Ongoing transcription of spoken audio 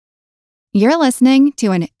You're listening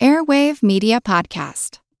to an Airwave Media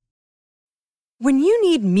Podcast. When you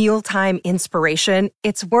need mealtime inspiration,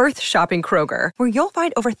 it's worth shopping Kroger, where you'll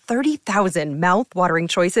find over 30,000 mouth-watering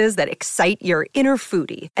choices that excite your inner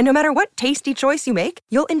foodie. And no matter what tasty choice you make,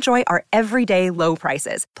 you'll enjoy our everyday low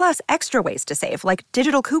prices, plus extra ways to save, like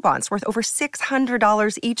digital coupons worth over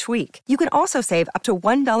 $600 each week. You can also save up to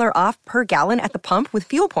 $1 off per gallon at the pump with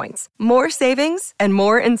fuel points. More savings and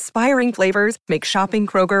more inspiring flavors make shopping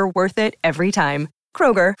Kroger worth it every time.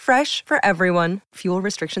 Kroger, fresh for everyone. Fuel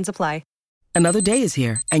restrictions apply. Another day is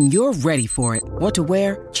here, and you're ready for it. What to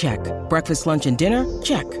wear? Check. Breakfast, lunch, and dinner?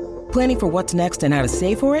 Check. Planning for what's next and how to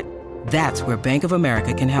save for it? That's where Bank of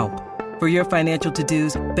America can help. For your financial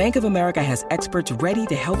to-dos, Bank of America has experts ready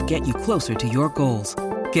to help get you closer to your goals.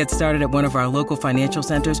 Get started at one of our local financial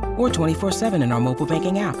centers or 24/7 in our mobile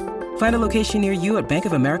banking app. Find a location near you at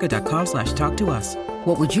bankofamerica.com/talktous.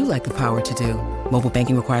 What would you like the power to do? Mobile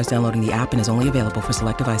banking requires downloading the app and is only available for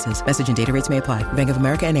select devices. Message and data rates may apply. Bank of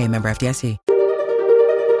America N.A., member FDIC.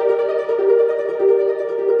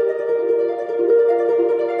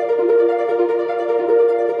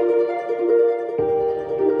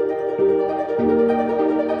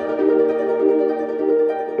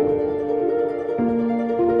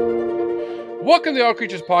 Welcome to the All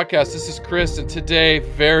Creatures Podcast. This is Chris, and today,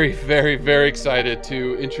 very, very, very excited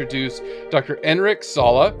to introduce Dr. Enric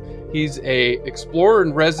Sala. He's a explorer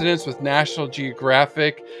in residence with National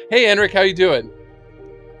Geographic. Hey, Enric, how you doing?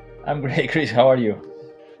 I'm great, Chris. How are you?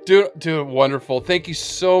 Doing wonderful. Thank you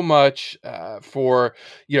so much for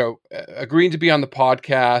agreeing to be on the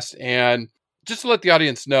podcast. And just to let the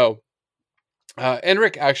audience know,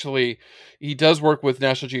 Enric actually, he does work with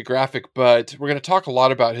National Geographic, but we're going to talk a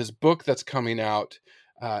lot about his book that's coming out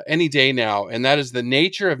any day now, and that is The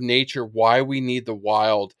Nature of Nature, Why We Need the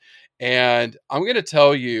Wild. And I'm going to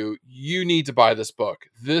tell you, you need to buy this book.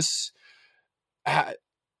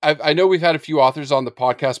 I know we've had a few authors on the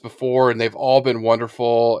podcast before, and they've all been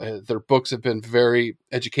wonderful. Their books have been very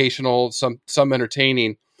educational, some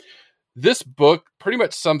entertaining. This book pretty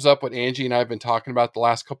much sums up what Angie and I have been talking about the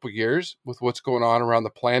last couple of years with what's going on around the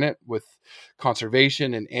planet with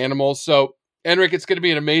conservation and animals. So, Enric, it's going to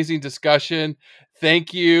be an amazing discussion.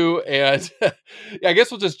 Thank you. And I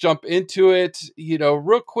guess we'll just jump into it.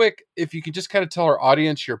 Real quick, if you could just kind of tell our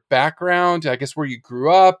audience your background, I guess where you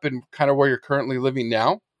grew up and kind of where you're currently living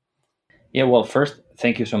now. Yeah, well, first,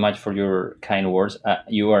 thank you so much for your kind words.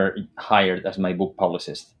 You are hired as my book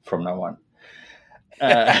publicist from now on.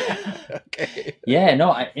 Okay. Yeah,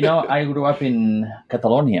 no, I grew up in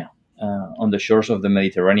Catalonia, on the shores of the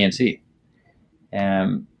Mediterranean Sea.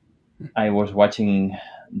 I was watching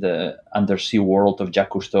the undersea world of Jacques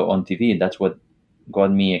Cousteau on TV. That's what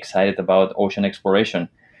got me excited about ocean exploration.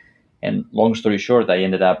 And long story short, I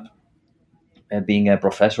ended up being a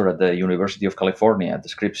professor at the University of California at the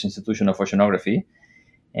Scripps Institution of Oceanography.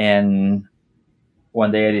 And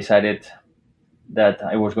one day I decided that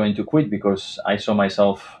I was going to quit because I saw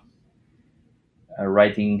myself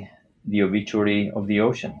writing the obituary of the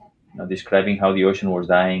ocean, describing how the ocean was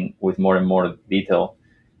dying with more and more detail.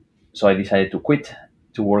 So I decided to quit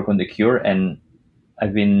to work on the cure, and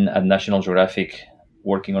I've been at National Geographic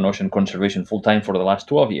working on ocean conservation full-time for the last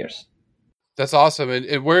 12 years. That's awesome.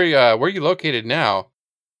 And where are you located now?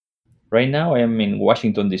 Right now I am in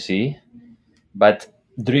Washington, D.C., but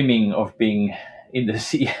dreaming of being in the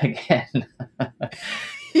sea again.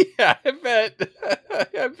 Yeah, I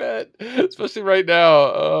bet. Especially right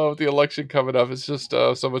now, with the election coming up, it's just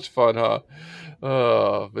so much fun, huh?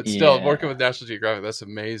 But still, working with National Geographic, that's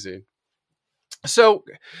amazing. So,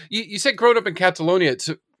 you said growing up in Catalonia,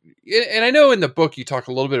 and I know in the book you talk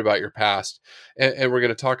a little bit about your past, and we're going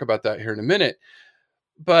to talk about that here in a minute.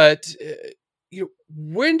 But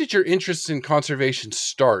when did your interest in conservation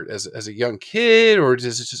start? As a young kid, or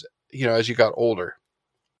does it just as you got older?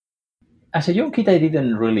 As a young kid, I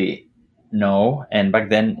didn't really know. And back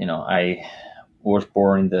then, I was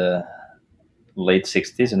born in the late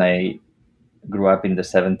 60s and I grew up in the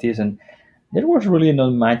 70s. And there was really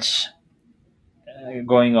not much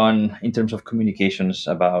going on in terms of communications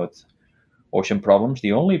about ocean problems.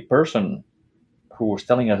 The only person who was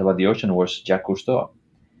telling us about the ocean was Jacques Cousteau.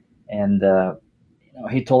 And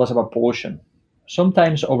he told us about pollution.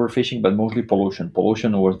 Sometimes overfishing, but mostly pollution.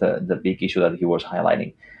 Pollution was the big issue that he was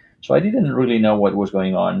highlighting. So I didn't really know what was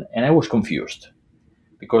going on, and I was confused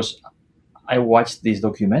because I watched these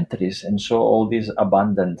documentaries and saw all this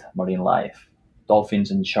abundant marine life,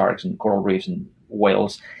 dolphins and sharks and coral reefs and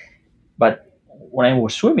whales. But when I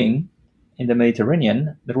was swimming in the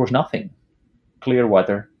Mediterranean, there was nothing. Clear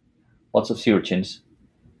water, lots of sea urchins,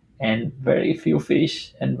 and very few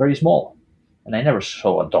fish and very small. And I never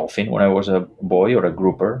saw a dolphin when I was a boy, or a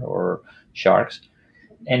grouper, or sharks.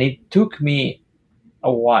 And it took me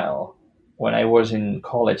a while when I was in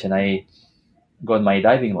college and I got my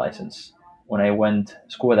diving license. When I went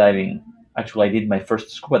scuba diving, actually, I did my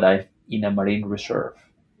first scuba dive in a marine reserve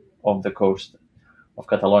of the coast of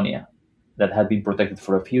Catalonia that had been protected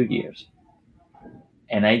for a few years.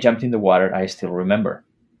 And I jumped in the water. I still remember.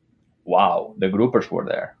 Wow, the groupers were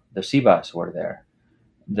there, the sea bass were there,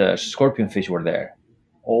 the scorpion fish were there.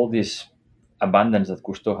 All this abundance that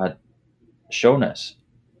Cousteau had shown us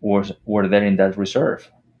were there in that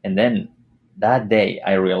reserve. And then that day,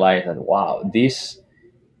 I realized that wow, this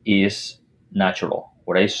is natural.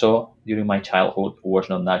 What I saw during my childhood was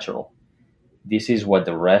not natural. This is what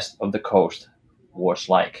the rest of the coast was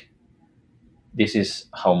like. This is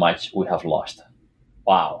how much we have lost.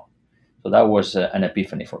 Wow. So that was an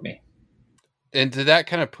epiphany for me. And did that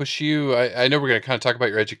kind of push you? I know we're going to kind of talk about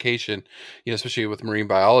your education, especially with marine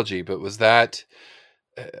biology, but was that,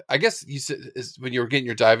 I guess you said when you were getting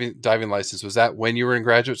your diving license, was that when you were in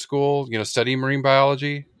graduate school, studying marine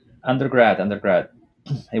biology? Undergrad.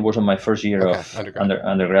 It was on my first year Okay, of undergrad.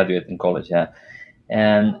 undergraduate in college, yeah.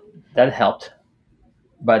 And that helped.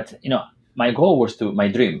 But, my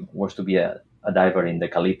dream was to be a diver in the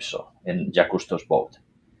Calypso, in Jacques Cousteau's boat.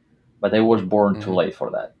 But I was born too Hmm. late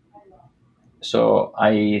for that. So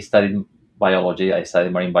I studied biology, I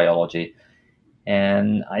studied marine biology,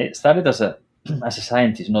 and I started as a as a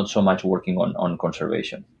scientist, not so much working on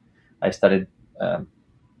conservation. I started.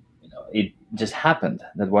 It just happened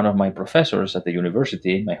that one of my professors at the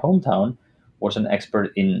university in my hometown was an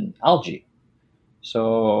expert in algae.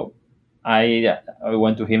 So I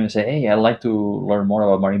went to him and said, "Hey, I'd like to learn more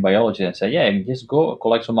about marine biology." And say, "Yeah, just go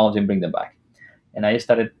collect some algae and bring them back." And I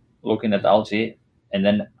started looking at algae, and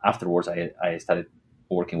then afterwards I started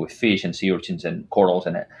working with fish and sea urchins and corals,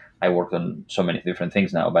 and I worked on so many different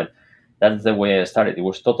things now. But that's the way I started. It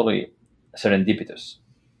was totally serendipitous.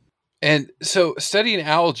 And so studying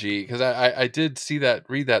algae, because I did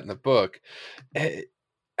read that in the book. eh,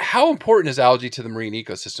 How important is algae to the marine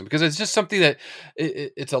ecosystem? Because it's just something that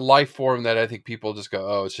it's a life form that I think people just go,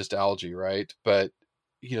 oh, it's just algae, right? But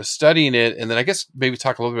studying it, and then I guess maybe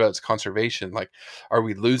talk a little bit about its conservation. Like, are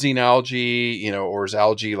we losing algae, or is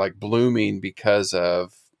algae like blooming because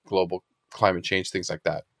of global climate change, things like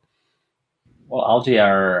that? Well, algae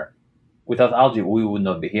are without algae we would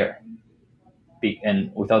not be here,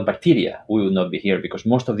 and without bacteria we would not be here because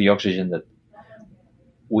most of the oxygen that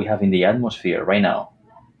we have in the atmosphere right now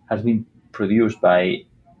has been produced by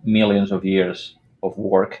millions of years of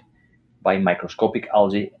work by microscopic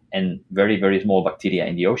algae and very, very small bacteria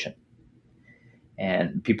in the ocean.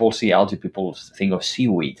 And people see algae, people think of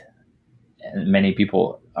seaweed. And many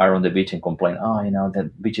people are on the beach and complain, oh,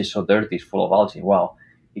 that beach is so dirty, it's full of algae. Well,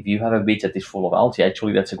 if you have a beach that is full of algae,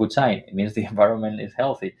 actually that's a good sign. It means the environment is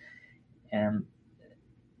healthy. And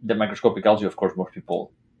the microscopic algae, of course, most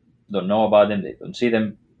people don't know about them, they don't see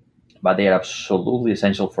them, but they are absolutely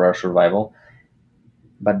essential for our survival.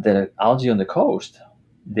 But the algae on the coast,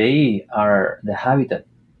 they are the habitat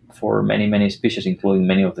for many, many species, including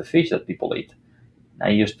many of the fish that people eat. I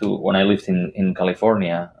used to, when I lived in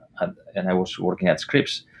California and I was working at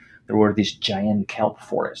Scripps, there were these giant kelp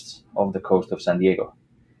forests off the coast of San Diego.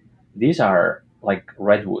 These are like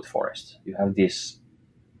redwood forests. You have this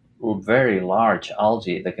very large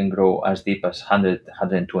algae that can grow as deep as 100,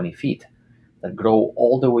 feet, that grow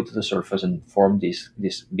all the way to the surface and form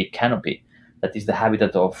this big canopy that is the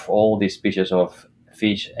habitat of all these species of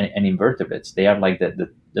fish and invertebrates. They are like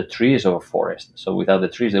the trees of a forest. So without the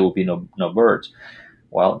trees, there would be no birds.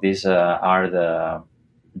 Well, these are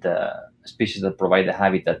the species that provide the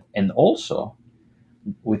habitat, and also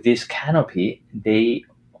with this canopy, they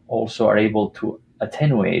also are able to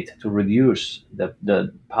attenuate, to reduce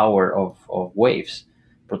the power of waves,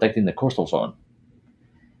 protecting the coastal zone.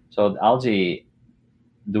 So the algae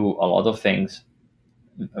do a lot of things,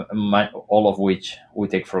 all of which we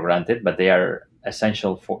take for granted, but they are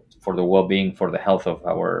essential for the well-being, for the health of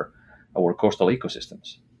our coastal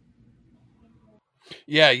ecosystems.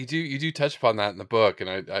 Yeah, you do touch upon that in the book, and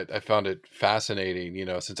I found it fascinating.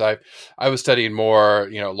 Since I was studying more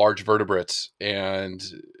large vertebrates, and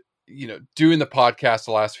doing the podcast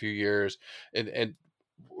the last few years, and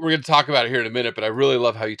we're going to talk about it here in a minute. But I really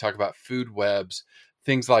love how you talk about food webs,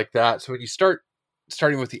 things like that. So when you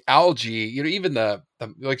starting with the algae, even the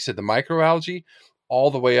like you said, the microalgae, all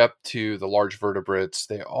the way up to the large vertebrates,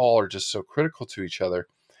 they all are just so critical to each other.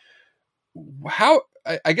 How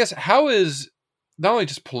I guess how is not only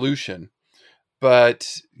just pollution,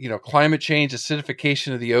 but climate change,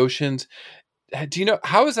 acidification of the oceans, do you know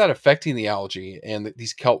how is that affecting the algae and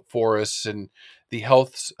these kelp forests and the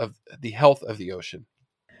health of the ocean?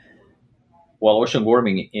 Well, ocean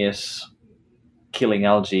warming is killing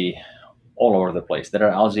algae all over the place. There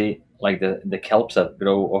are algae like the kelps that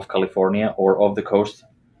grow off California or off the coast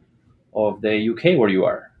of the UK where you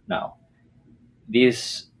are now.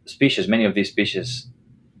 These species, many of these species,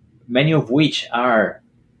 many of which are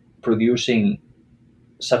producing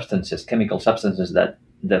substances, chemical substances that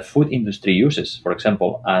the food industry uses, for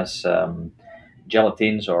example, as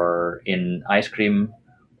gelatins or in ice cream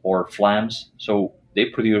or flams. So they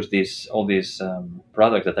produce all these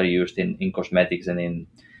products that are used in cosmetics and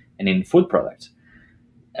in food products.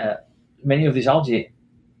 Uh, Many of these algae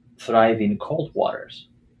thrive in cold waters,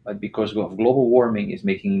 but because of global warming is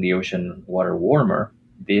making the ocean water warmer,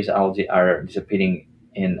 these algae are disappearing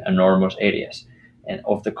in enormous areas. And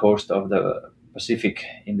off the coast of the Pacific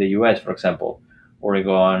in the US, for example,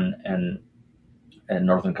 Oregon and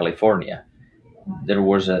Northern California, there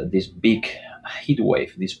was this big heat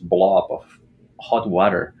wave, this blob of hot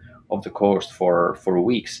water off the coast for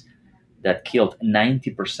weeks that killed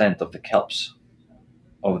 90% of the kelps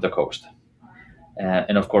of the coast.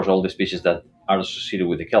 And of course, all the species that are associated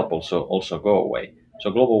with the kelp also go away.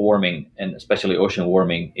 So global warming and especially ocean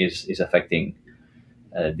warming is affecting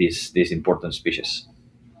these important species.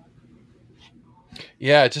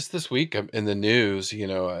 Yeah, just this week in the news,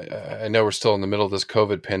 I know we're still in the middle of this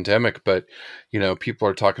COVID pandemic, but, people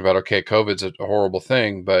are talking about, okay, COVID's a horrible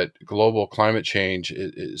thing, but global climate change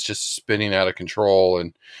is just spinning out of control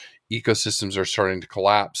and ecosystems are starting to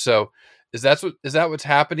collapse. So is that what's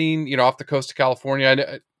happening, off the coast of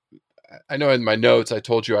California? I know in my notes, I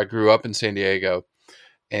told you I grew up in San Diego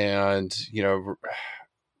and,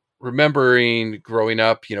 remembering growing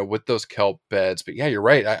up, with those kelp beds. But yeah, you're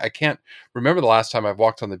right. I can't remember the last time I've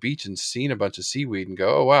walked on the beach and seen a bunch of seaweed and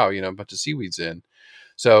go, oh wow, a bunch of seaweed's in.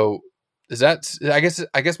 So is that? I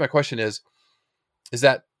guess my question is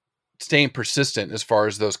that staying persistent as far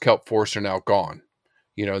as those kelp forests are now gone?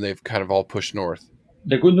 And they've kind of all pushed north.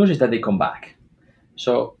 The good news is that they come back.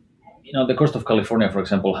 So, the coast of California, for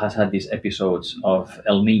example, has had these episodes of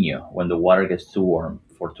El Nino when the water gets too warm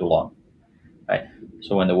for too long. Right?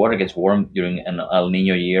 So when the water gets warm during an El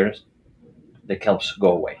Nino years, the kelps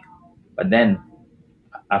go away. But then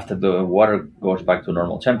after the water goes back to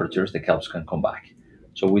normal temperatures, the kelps can come back.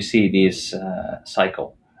 So we see this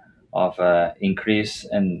cycle of increase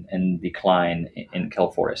and decline in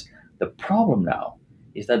kelp forest. The problem now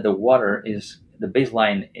is that the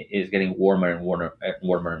baseline is getting warmer and warmer and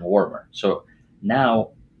warmer and warmer. So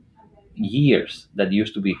now years that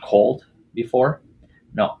used to be cold before,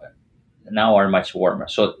 now are much warmer.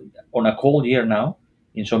 So on a cold year now,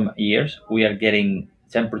 in some years, we are getting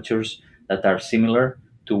temperatures that are similar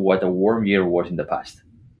to what a warm year was in the past.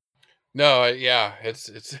 No, yeah,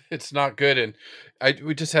 it's not good. And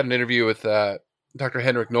we just had an interview with Dr.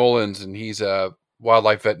 Henric Nolans, and he's a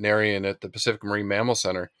wildlife veterinarian at the Pacific Marine Mammal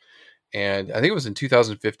Center. And I think it was in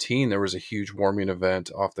 2015 there was a huge warming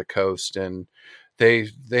event off the coast, and they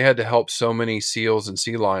had to help so many seals and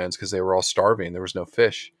sea lions because they were all starving. There was no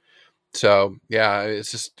fish. So yeah,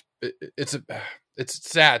 it's a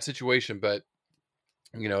sad situation, but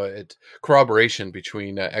it's corroboration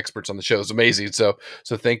between experts on the show is amazing. So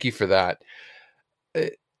thank you for that.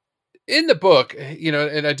 In the book,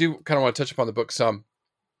 and I do kind of want to touch upon the book some.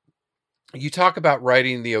 You talk about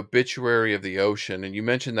writing the obituary of the ocean, and you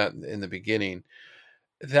mentioned that in the beginning.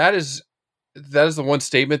 That is the one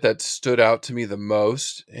statement that stood out to me the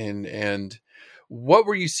most. And what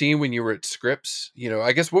were you seeing when you were at Scripps?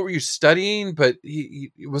 I guess what were you studying? But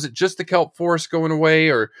was it just the kelp forest going away,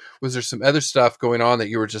 or was there some other stuff going on that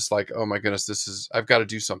you were just like, oh my goodness, I've got to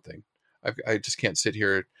do something. I just can't sit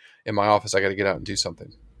here in my office. I got to get out and do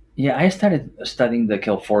something. Yeah, I started studying the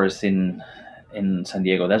kelp forest in San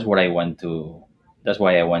Diego. That's what I went to. That's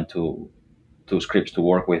why I went to Scripps to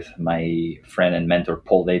work with my friend and mentor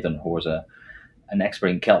Paul Dayton, who was an expert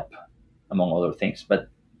in kelp, among other things. But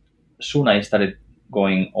soon I started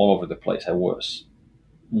going all over the place. I was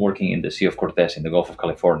working in the Sea of Cortez, in the Gulf of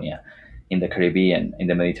California, in the Caribbean, in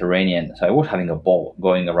the Mediterranean. So I was having a ball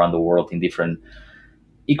going around the world in different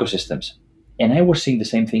ecosystems. And I was seeing the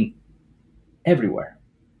same thing everywhere.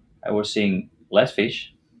 I was seeing less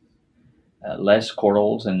fish, less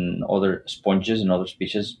corals and other sponges and other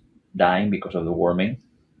species dying because of the warming,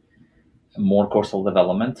 more coastal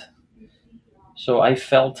development. So I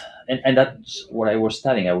felt, and that's what I was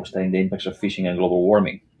studying. I was studying the impacts of fishing and global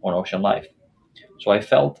warming on ocean life. So I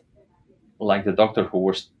felt like the doctor who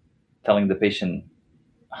was telling the patient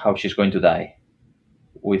how she's going to die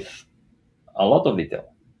with a lot of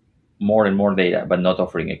detail, more and more data, but not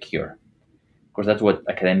offering a cure. because that's what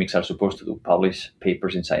academics are supposed to do, publish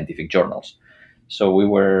papers in scientific journals. So we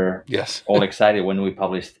were Yes. all excited when we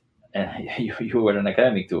published, and you were an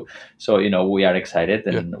academic too. So, we are excited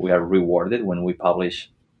and we are rewarded when we publish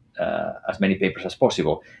as many papers as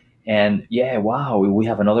possible. And wow, we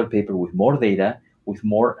have another paper with more data, with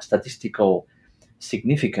more statistical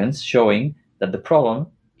significance, showing that the problem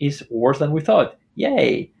is worse than we thought.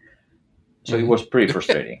 Yay! So it was pretty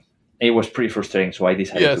frustrating. It was pretty frustrating. So I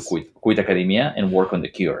decided to quit academia and work on the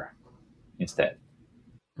cure instead.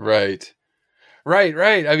 Right.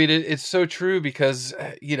 Right. I mean, it's so true because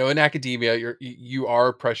in academia, you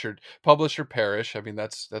are pressured, publish or perish. I mean,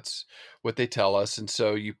 that's what they tell us, and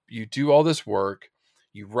so you do all this work,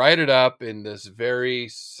 you write it up in this very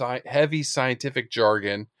heavy scientific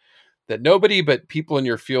jargon that nobody but people in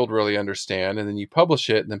your field really understand, and then you publish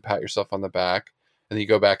it, and then pat yourself on the back, and then you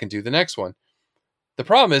go back and do the next one. The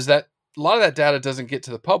problem is that a lot of that data doesn't get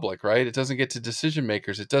to the public, right? It doesn't get to decision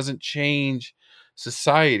makers. It doesn't change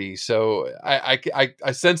society. So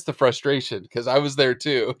I sense the frustration because I was there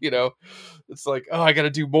too. It's like, oh, I got to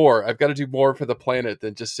do more. I've got to do more for the planet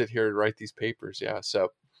than just sit here and write these papers. Yeah.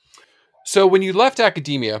 So when you left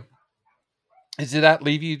academia, did that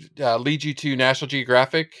lead you to National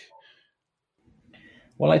Geographic?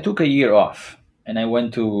 Well, I took a year off and I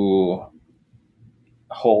went to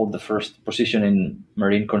hold the first position in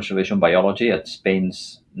marine conservation biology at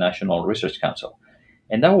Spain's National Research Council.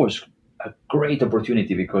 And that was a great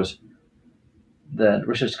opportunity because the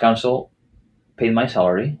Research Council paid my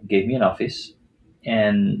salary, gave me an office,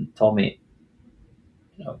 and told me,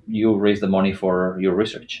 you raise the money for your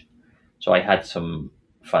research. So I had some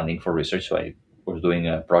funding for research. So I was doing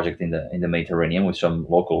a project in the Mediterranean with some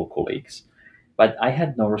local colleagues. But I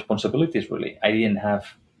had no responsibilities, really. I didn't have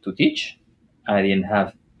to teach. I didn't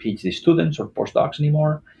have PhD students or postdocs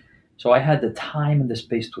anymore. So I had the time and the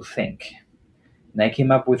space to think. And I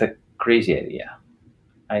came up with a crazy idea.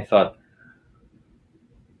 I thought,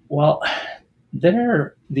 well, there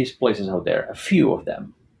are these places out there, a few of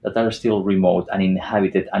them, that are still remote,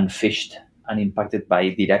 uninhabited, unfished, unimpacted by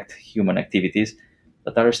direct human activities,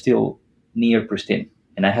 that are still near pristine.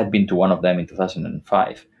 And I had been to one of them in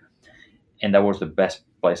 2005. And that was the best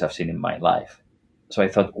place I've seen in my life. So I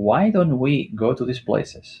thought, why don't we go to these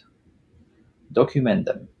places, document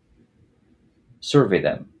them, survey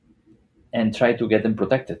them, and try to get them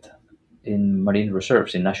protected in marine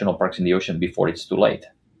reserves, in national parks in the ocean before it's too late.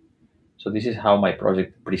 So this is how my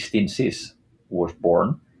project Pristine Seas was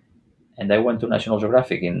born. And I went to National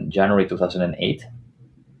Geographic in January 2008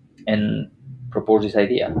 and proposed this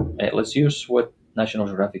idea. Let's use what National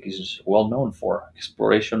Geographic is well known for,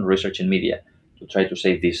 exploration, research, and media, to try to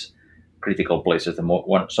save these critical places,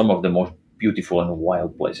 some of the most beautiful and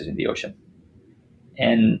wild places in the ocean.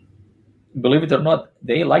 And believe it or not,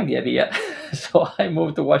 they like the idea. So I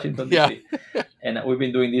moved to Washington, D.C. And we've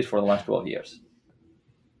been doing this for the last 12 years.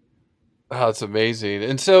 Oh, that's amazing.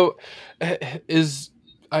 And so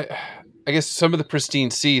I guess some of the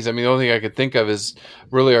pristine seas, I mean, the only thing I could think of is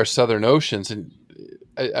really our southern oceans. And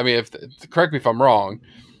I mean, correct me if I'm wrong,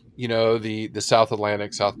 the South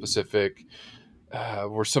Atlantic, South Pacific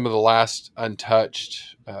were some of the last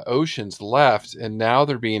untouched oceans left, and now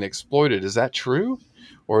they're being exploited. Is that true?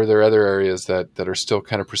 Or are there other areas that are still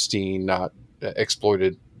kind of pristine, not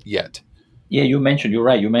exploited yet? Yeah, you're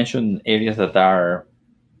right. You mentioned areas that are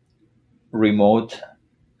remote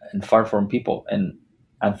and far from people. And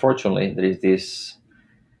unfortunately, there is this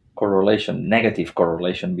negative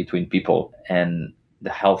correlation between people and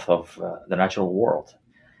the health of the natural world.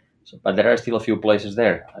 But there are still a few places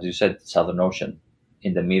there, as you said, Southern Ocean,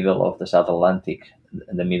 in the middle of the South Atlantic,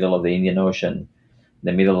 in the middle of the Indian Ocean, in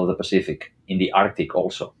the middle of the Pacific, in the Arctic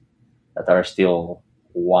also, that are still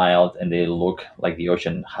wild and they look like the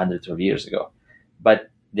ocean hundreds of years ago. But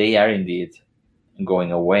they are indeed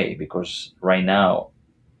going away because right now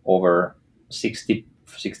over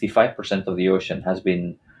 65% of the ocean has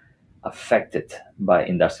been affected by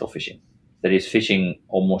industrial fishing. There is fishing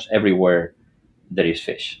almost everywhere there is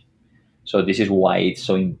fish. So this is why it's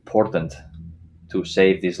so important to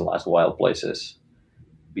save these last wild places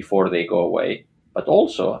before they go away. But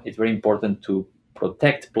also, it's very important to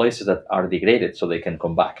protect places that are degraded so they can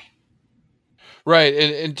come back. Right.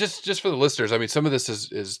 And just for the listeners, I mean, some of this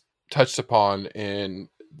is touched upon in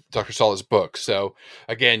Dr. Sala's book. So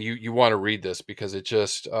again, you want to read this because it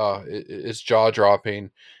just it's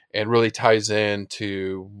jaw-dropping and really ties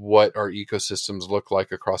into what our ecosystems look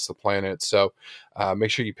like across the planet. So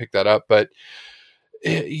make sure you pick that up. But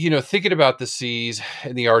thinking about the seas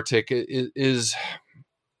in the Arctic, is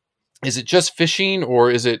it just fishing,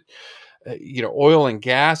 or is it oil and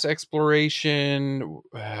gas exploration.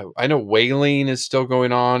 I know whaling is still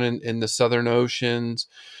going on in the southern oceans.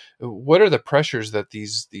 What are the pressures that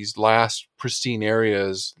these last pristine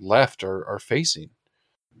areas left are facing?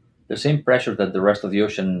 The same pressure that the rest of the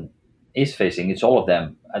ocean is facing. It's all of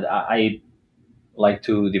them. I like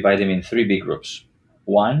to divide them in three big groups.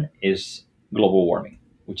 One is global warming,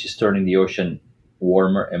 which is turning the ocean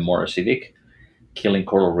warmer and more acidic, killing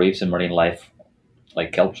coral reefs and marine life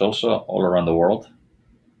like kelps also all around the world.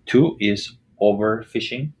 Two is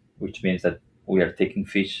overfishing, which means that we have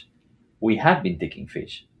been taking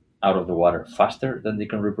fish out of the water faster than they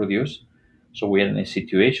can reproduce. So we are in a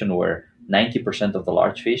situation where 90% of the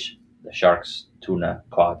large fish, the sharks, tuna,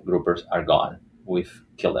 cod, groupers, are gone. We've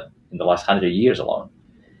killed them in the last 100 years alone.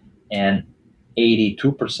 And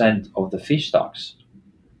 82% of the fish stocks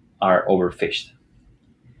are overfished.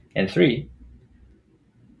 And three,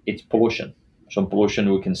 it's pollution. Some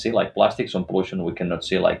pollution we can see like plastic, some pollution we cannot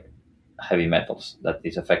see like heavy metals that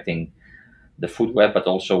is affecting the food web, but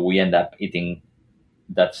also we end up eating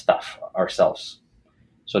that stuff ourselves.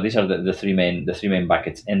 So these are the three main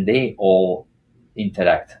buckets, and they all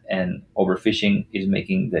interact. And overfishing is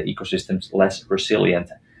making the ecosystems less resilient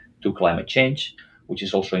to climate change, which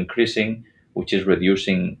is also increasing, which is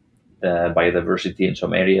reducing the biodiversity in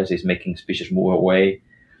some areas, is making species move away.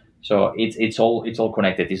 So it's all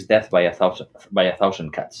connected. It's death by a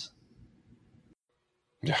thousand cuts.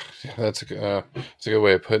 Yeah, that's a good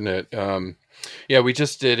way of putting it. Yeah, we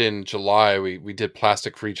just did in July. We did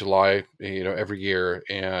Plastic Free July, every year,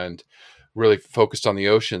 and really focused on the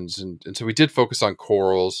oceans, and so we did focus on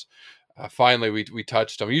corals. Finally, we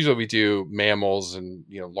touched them. Usually, we do mammals and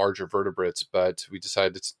larger vertebrates, but we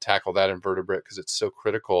decided to tackle that invertebrate because it's so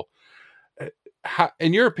critical.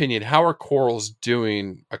 In your opinion, how are corals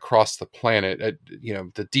doing across the planet?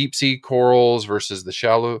 The deep sea corals versus the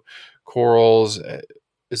shallow corals.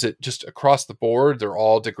 Is it just across the board? They're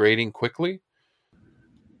all degrading quickly?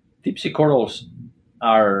 Deep sea corals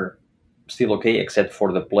are still okay, except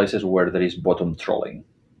for the places where there is bottom trawling.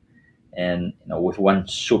 And with one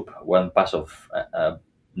pass of a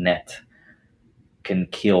net can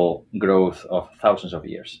kill growth of thousands of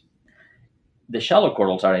years. The shallow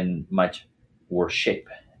corals are in much worse shape.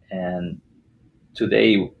 And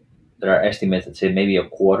today, there are estimates that say maybe a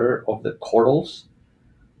quarter of the corals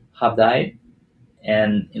have died.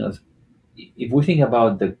 And if we think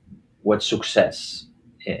about what success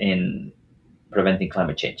in preventing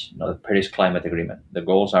climate change, the Paris Climate Agreement, the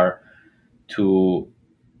goals are to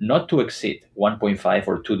not to exceed 1.5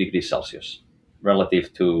 or 2 degrees Celsius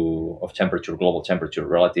relative to of temperature, global temperature,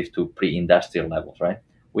 relative to pre-industrial levels. Right?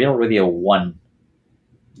 We are already at 1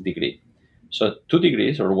 degree, so 2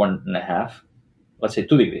 degrees or 1.5, let's say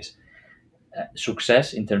 2 degrees.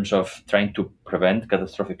 Success in terms of trying to prevent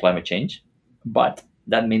catastrophic climate change. But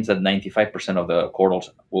that means that 95% of the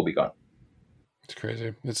corals will be gone. It's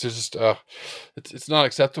crazy. It's just, it's not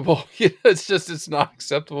acceptable. It's not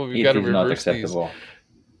acceptable. We've got to reverse these.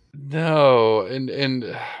 No. And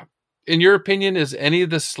in your opinion, is any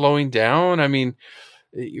of this slowing down? I mean,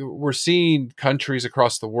 we're seeing countries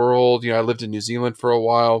across the world. I lived in New Zealand for a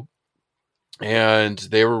while, and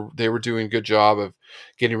they were doing a good job of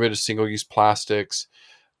getting rid of single-use plastics.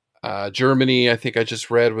 Germany, I think I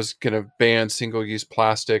just read, was going to ban single-use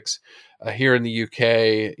plastics. Here in the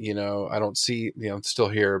UK, I don't see, it's still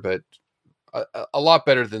here, but a lot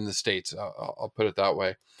better than the States. I'll put it that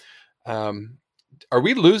way. Are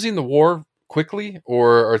we losing the war quickly,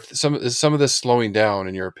 or is some of this slowing down,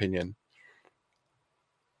 in your opinion?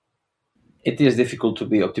 It is difficult to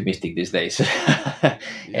be optimistic these days,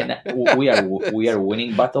 and we are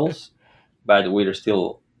winning battles, but we are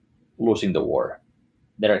still losing the war.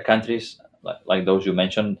 There are countries like those you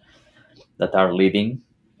mentioned that are leading.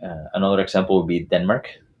 Another example would be Denmark,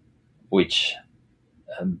 which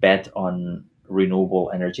bet on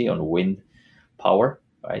renewable energy, on wind power,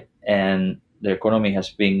 right? And the economy has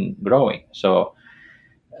been growing. So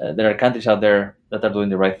there are countries out there that are doing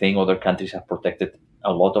the right thing. Other countries have protected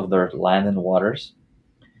a lot of their land and waters.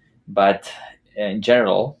 But in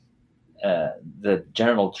general, the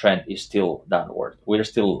general trend is still downward. We're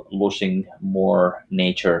still losing more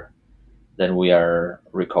nature than we are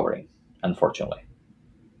recovering, unfortunately.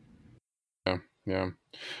 Yeah,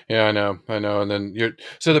 I know. And then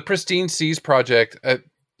so the Pristine Seas project, I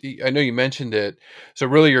know you mentioned it. So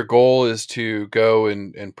really your goal is to go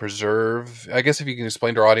and preserve, I guess if you can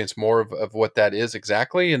explain to our audience more of what that is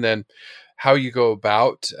exactly, and then how you go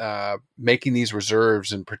about making these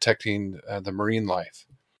reserves and protecting the marine life.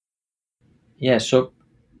 Yeah, so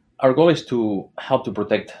our goal is to help to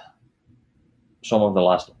protect some of the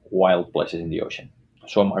last wild places in the ocean.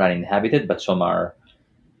 Some are uninhabited, but some are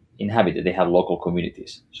inhabited. They have local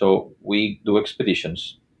communities. So we do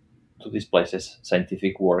expeditions to these places,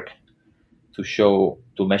 scientific work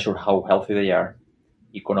to measure how healthy they are,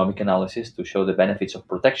 economic analysis to show the benefits of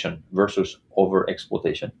protection versus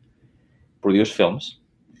overexploitation, produce films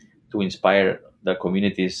to inspire the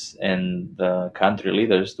communities and the country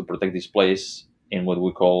leaders to protect this place in what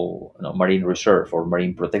we call marine reserve or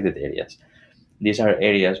marine protected areas. These are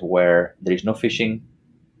areas where there is no fishing,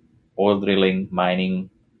 oil drilling, mining,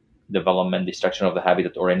 development, destruction of the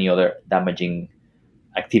habitat, or any other damaging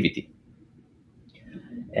activity.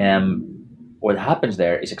 And what happens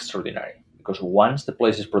there is extraordinary because once the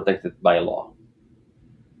place is protected by law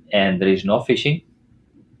and there is no fishing,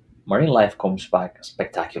 marine life comes back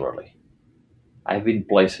spectacularly. I've been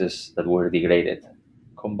places that were degraded,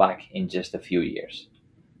 come back in just a few years.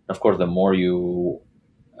 Of course, the more you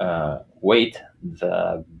wait,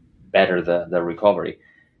 the better the recovery.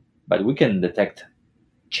 But we can detect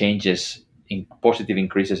changes in positive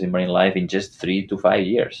increases in marine life in just 3 to 5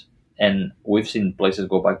 years. And we've seen places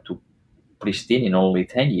go back to pristine in only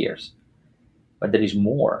 10 years. But there is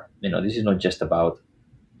more. This is not just about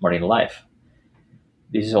marine life.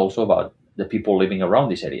 This is also about the people living around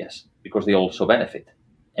these areas because they also benefit.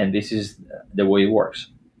 And this is the way it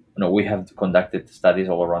works. We have conducted studies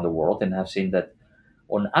all around the world and have seen that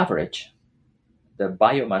on average, the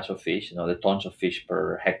biomass of fish, the tons of fish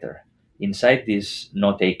per hectare inside these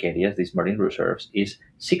no-take areas, these marine reserves, is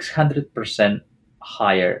 600%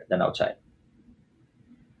 higher than outside.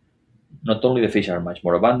 Not only the fish are much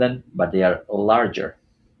more abundant, but they are larger.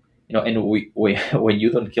 And we when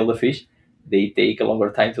you don't kill the fish, they take a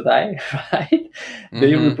longer time to die, right?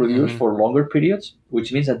 They reproduce for longer periods,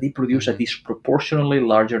 which means that they produce a disproportionately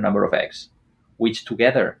larger number of eggs, which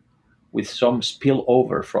together with some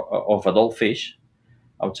spillover of adult fish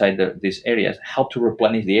outside these areas help to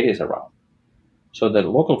replenish the areas around. So the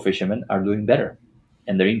local fishermen are doing better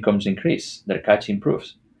and their incomes increase, their catch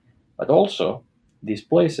improves. But also these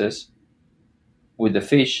places with the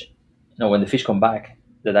fish, when the fish come back,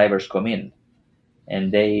 the divers come in.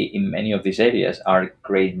 And they, in many of these areas, are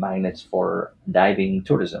great magnets for diving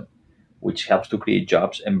tourism, which helps to create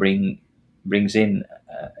jobs and brings in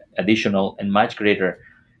additional and much greater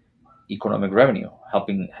economic revenue,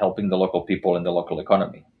 helping the local people and the local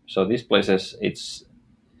economy. So these places,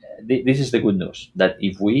 this is the good news, that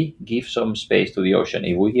if we give some space to the ocean,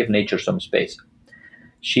 if we give nature some space,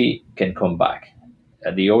 she can come back.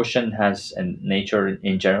 The ocean has, and nature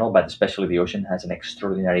in general, but especially the ocean, has an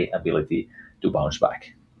extraordinary ability to bounce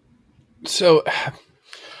back. So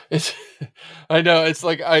I know it's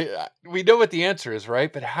like we know what the answer is,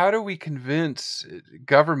 right? But how do we convince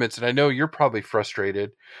governments? And I know you're probably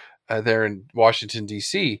frustrated there in Washington,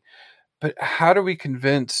 D.C., but how do we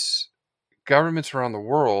convince governments around the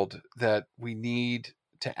world that we need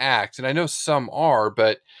to act? And I know some are,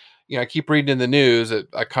 but I keep reading in the news that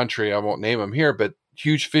a country, I won't name them here, but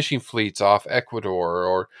huge fishing fleets off Ecuador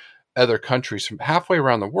or other countries from halfway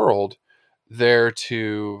around the world there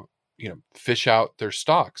to fish out their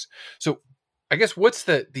stocks. So I guess what's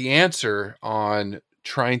the answer on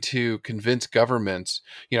trying to convince governments?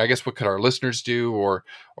 I guess what could our listeners do, or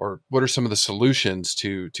what are some of the solutions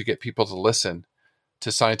to get people to listen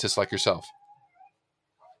to scientists like yourself?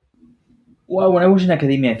 Well, when I was in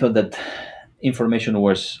academia, I thought that information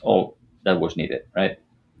was all that was needed, right?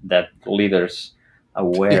 That leaders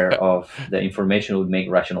aware of the information would make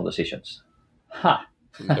rational decisions.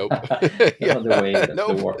 Nope. That's not the way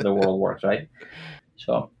the world works, right?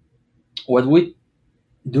 So what we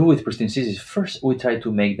do with pristine seas is first we try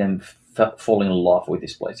to make them fall in love with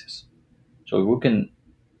these places. So if we can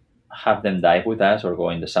have them dive with us or go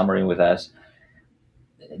in the submarine with us,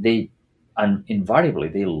 invariably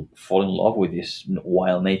they'll fall in love with this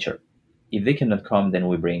wild nature. If they cannot come, then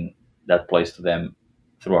we bring that place to them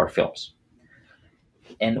through our films.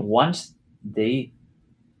 And once they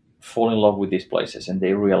fall in love with these places and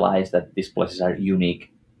they realize that these places are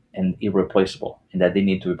unique and irreplaceable and that they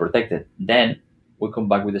need to be protected, then we come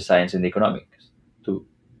back with the science and the economics to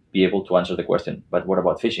be able to answer the question, but what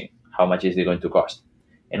about fishing? How much is it going to cost?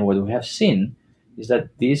 And what we have seen is that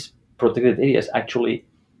these protected areas actually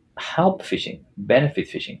help fishing, benefit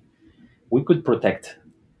fishing. We could protect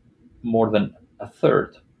more than a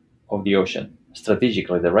third of the ocean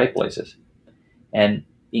strategically, the right places, and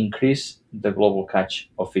increase the global catch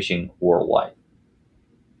of fishing worldwide.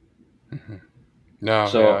 Mm-hmm. No,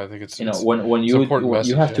 so yeah, I think it's when you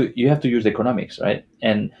have to use the economics, right?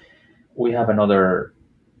 And we have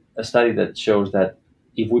a study that shows that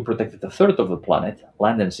if we protected a third of the planet,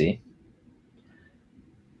 land and sea,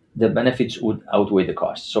 the benefits would outweigh the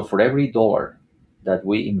cost. So for every dollar that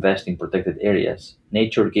we invest in protected areas,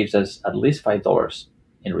 nature gives us at least $5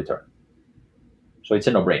 in return. So it's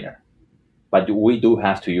a no-brainer. But we do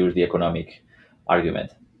have to use the economic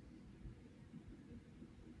argument.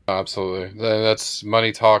 Absolutely. That's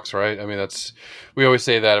money talks, right? I mean, we always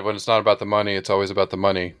say that when it's not about the money, it's always about the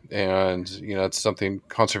money. And, it's something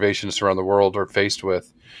conservationists around the world are faced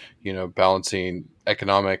with, balancing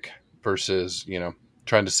economic versus,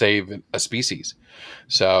 trying to save a species.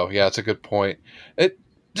 So yeah, it's a good point.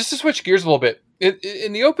 Just to switch gears a little bit,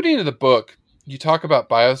 in the opening of the book, you talk about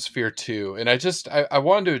Biosphere 2, and I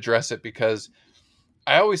wanted to address it because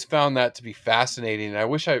I always found that to be fascinating, and I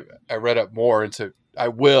wish I read up more. And so I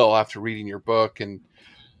will after reading your book and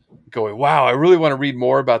going, wow, I really want to read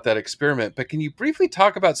more about that experiment. But can you briefly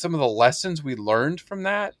talk about some of the lessons we learned from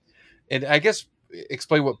that? And I guess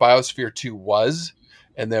explain what Biosphere 2 was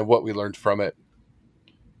and then what we learned from it.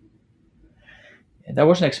 That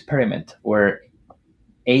was an experiment where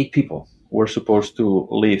 8 people were supposed to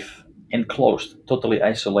live enclosed, totally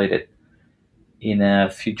isolated in a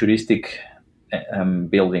futuristic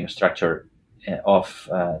building structure of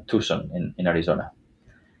Tucson in Arizona.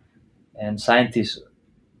 And scientists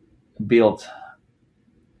built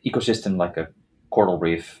ecosystem like a coral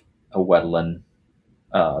reef, a wetland,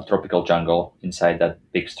 tropical jungle inside that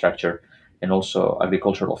big structure, and also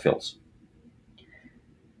agricultural fields.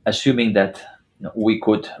 Assuming that we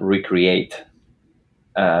could recreate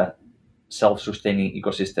a self-sustaining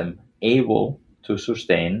ecosystem able to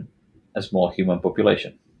sustain a small human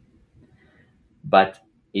population. But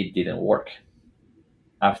it didn't work.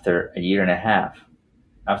 After a year and a half,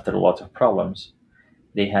 after a lot of problems,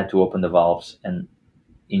 they had to open the valves and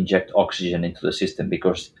inject oxygen into the system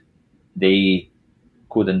because they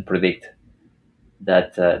couldn't predict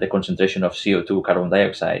that the concentration of CO2, carbon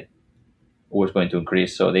dioxide, was going to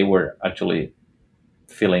increase. So they were actually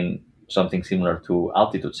feeling something similar to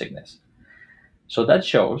altitude sickness. So that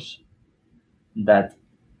shows that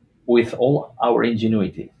with all our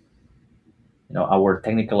ingenuity, our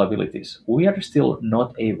technical abilities, we are still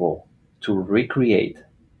not able to recreate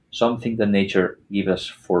something that nature gives us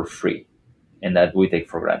for free and that we take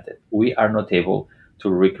for granted. We are not able to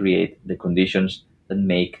recreate the conditions that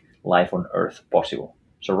make life on Earth possible.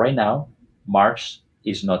 So right now, Mars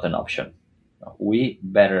is not an option. We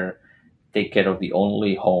better take care of the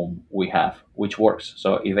only home we have, which works.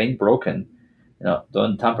 So if it ain't broken,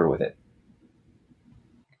 don't tamper with it.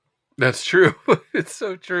 That's true. It's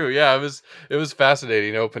so true. Yeah, it was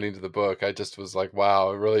fascinating opening to the book. I just was like,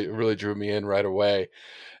 wow, it really drew me in right away.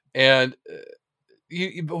 And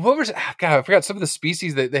what was God? I forgot some of the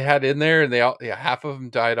species that they had in there, and half of them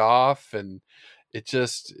died off, and it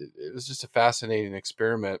was just a fascinating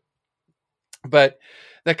experiment. But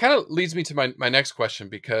that kind of leads me to my next question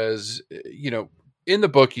because in the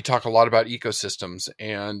book you talk a lot about ecosystems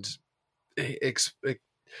and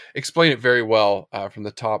explain it very well from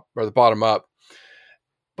the top or the bottom up.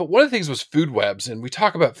 But one of the things was food webs, and we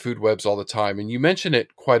talk about food webs all the time, and you mention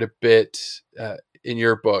it quite a bit in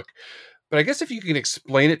your book. But I guess if you can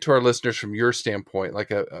explain it to our listeners from your standpoint,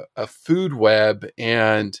 like a food web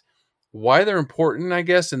and why they're important, I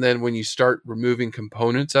guess, and then when you start removing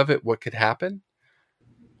components of it, what could happen?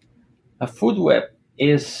 A food web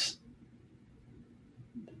is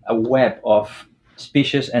a web of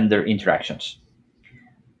species and their interactions.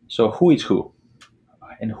 So who is who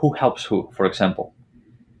and who helps who, for example.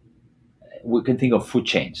 We can think of food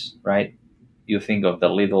chains, right? You think of the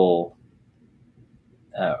little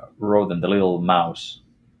rodent, the little mouse,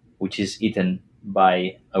 which is eaten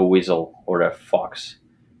by a weasel or a fox,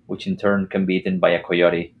 which in turn can be eaten by a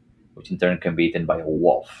coyote, which in turn can be eaten by a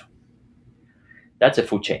wolf. That's a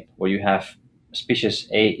food chain where you have species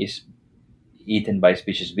A is eaten by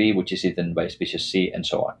species B, which is eaten by species C, and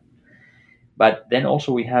so on. But then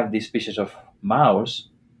also we have these species of mouse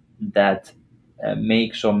that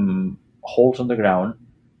make some holes on the ground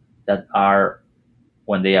that are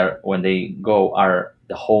when they go are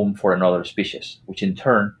the home for another species, which in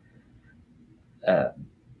turn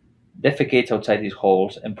defecates outside these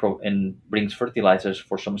holes and brings fertilizers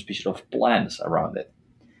for some species of plants around it,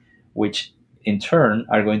 which in turn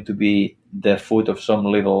are going to be the food of some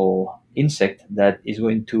little insect that is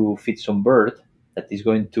going to feed some bird, that is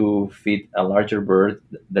going to feed a larger bird,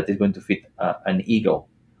 that is going to feed an eagle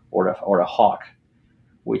or a hawk,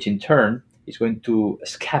 which in turn is going to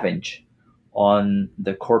scavenge on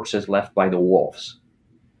the corpses left by the wolves.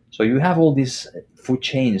 So you have all these food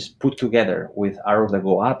chains put together with arrows that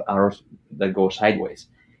go up, arrows that go sideways.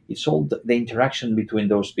 It's all the interaction between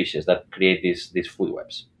those species that create these food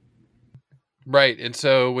webs. Right. And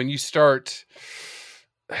so when you start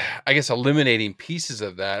I guess, eliminating pieces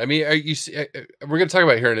of that. I mean, we're going to talk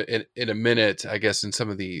about here in a minute, I guess, in some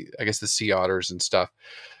of the sea otters and stuff.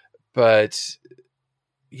 But,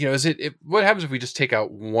 what happens if we just take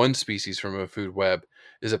out one species from a food web?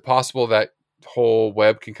 Is it possible that whole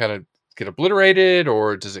web can kind of get obliterated,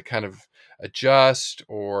 or does it kind of adjust?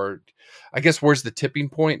 Or I guess where's the tipping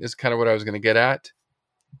point is kind of what I was going to get at.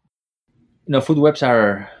 Food webs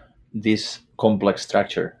are this complex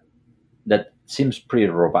structure that seems pretty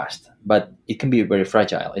robust, but it can be very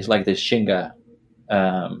fragile. It's like the Shinga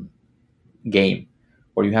game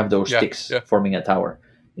where you have those sticks forming a tower.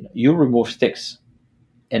 You remove sticks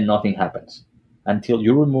and nothing happens until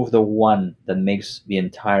you remove the one that makes the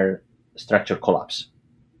entire structure collapse.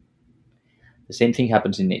 The same thing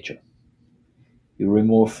happens in nature. You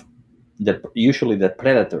remove usually the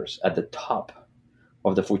predators at the top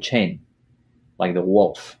of the food chain, like the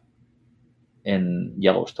wolf in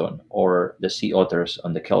Yellowstone, or the sea otters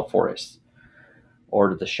on the kelp forests,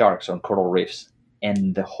 or the sharks on coral reefs,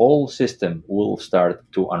 and the whole system will start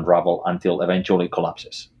to unravel until eventually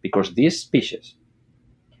collapses. Because these species,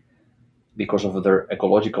 because of their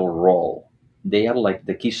ecological role, they are like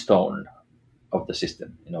the keystone of the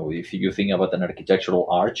system. If you think about an architectural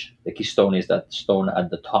arch, the keystone is that stone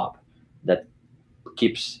at the top that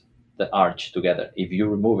keeps the arch together. If you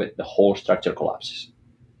remove it, the whole structure collapses.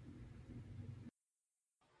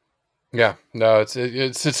 Yeah, no, it's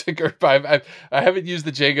a good. I haven't used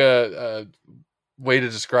the Jenga way to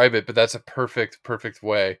describe it, but that's a perfect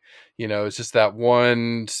way. It's just that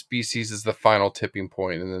one species is the final tipping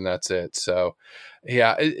point, and then that's it. So,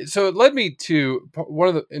 yeah. So it led me to one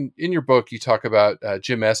of the in your book you talk about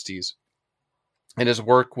Jim Estes and his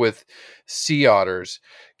work with sea otters.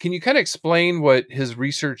 Can you kind of explain what his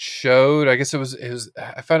research showed? I guess it was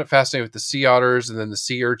I found it fascinating with the sea otters and then the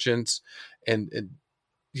sea urchins, and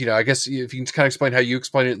I guess if you can kind of explain how you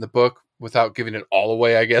explain it in the book without giving it all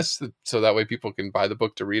away, I guess, so that way people can buy the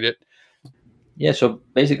book to read it. Yeah, so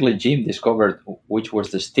basically Jim discovered which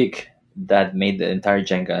was the stick that made the entire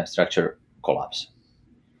Jenga structure collapse.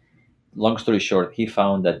 Long story short, he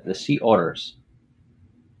found that the sea otters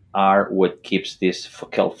are what keeps this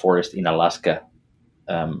kelp forest in Alaska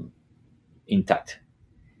intact.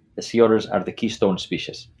 The sea otters are the keystone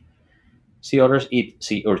species. Sea otters eat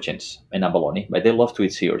sea urchins and abalone, but they love to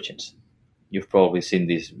eat sea urchins. You've probably seen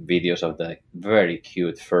these videos of the very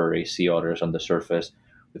cute furry sea otters on the surface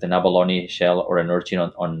with an abalone shell or an urchin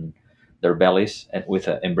on their bellies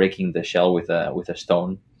and breaking the shell with a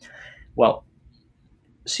stone. Well,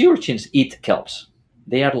 sea urchins eat kelps.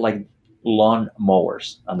 They are like lawn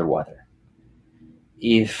mowers underwater.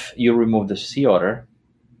 If you remove the sea otter,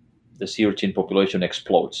 the sea urchin population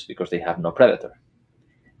explodes because they have no predator.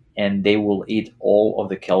 And they will eat all of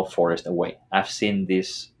the kelp forest away. I've seen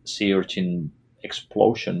these sea urchin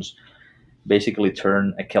explosions basically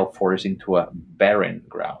turn a kelp forest into a barren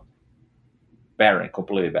ground.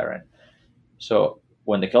 Completely barren. So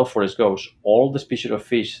when the kelp forest goes, all the species of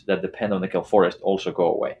fish that depend on the kelp forest also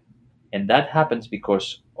go away. And that happens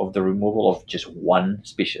because of the removal of just one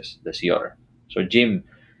species, the sea otter. So Jim,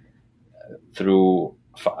 through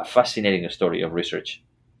a fascinating story of research,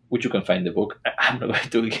 which you can find in the book. I'm not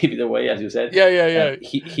going to give it away, as you said. Yeah.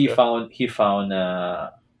 He found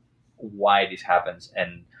why this happens,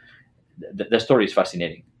 and the story is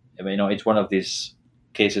fascinating. I mean, it's one of these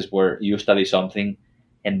cases where you study something,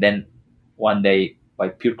 and then one day, by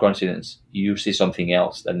pure coincidence, you see something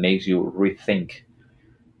else that makes you rethink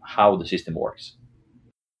how the system works.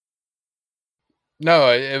 No,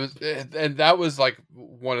 it was, and that was like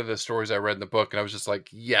one of the stories I read in the book, and I was just like,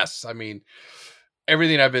 yes. I mean,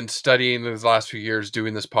 everything I've been studying those last few years,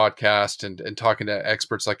 doing this podcast and talking to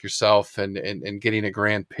experts like yourself and getting a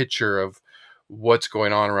grand picture of what's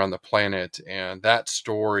going on around the planet. And that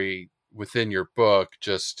story within your book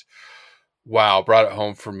just, wow, brought it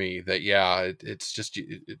home for me that, yeah, it's just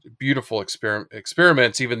beautiful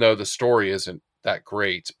experiments, even though the story isn't that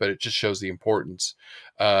great, but it just shows the importance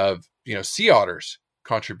of, sea otters'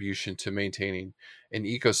 contribution to maintaining an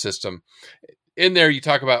ecosystem. In there, you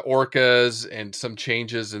talk about orcas and some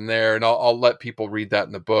changes in there, and I'll let people read that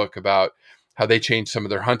in the book about how they changed some of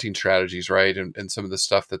their hunting strategies, right, and some of the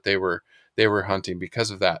stuff that they were hunting because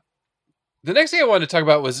of that. The next thing I wanted to talk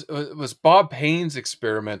about was Bob Payne's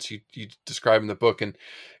experiments you describe in the book, and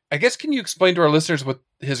I guess can you explain to our listeners what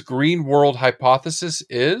his green world hypothesis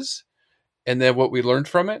is, and then what we learned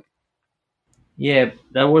from it? Yeah,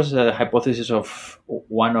 that was a hypothesis of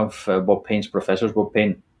one of Bob Payne's professors. Bob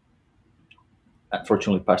Payne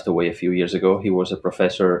unfortunately passed away a few years ago. He was a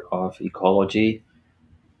professor of ecology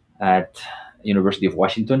at University of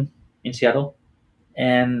Washington in Seattle.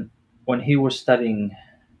 And when he was studying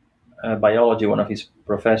biology, one of his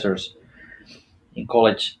professors in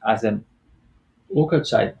college asked them, "Look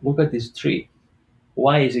outside. Look at this tree.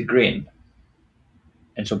 Why is it green?"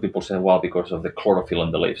 And some people say, "Well, because of the chlorophyll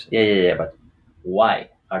in the leaves." Yeah. But why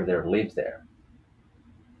are there leaves there?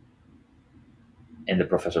 And the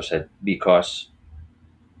professor said, "Because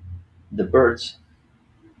the birds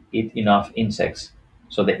eat enough insects,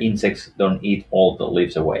 so the insects don't eat all the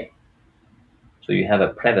leaves away. So you have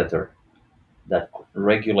a predator that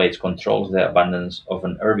regulates, controls the abundance of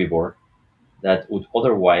an herbivore that would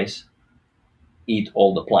otherwise eat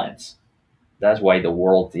all the plants. That's why the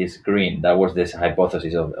world is green." That was this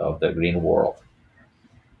hypothesis of the green world.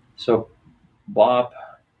 So Bob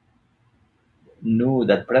knew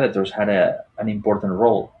that predators had an important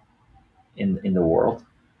role in the world.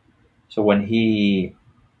 So when he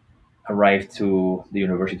arrived to the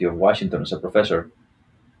University of Washington as a professor,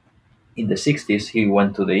 in the 60s, he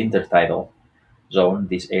went to the intertidal zone,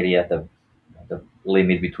 this area at the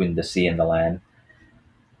limit between the sea and the land.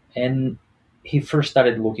 And he first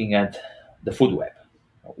started looking at the food web.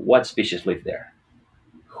 What species live there?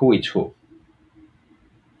 Who eats who?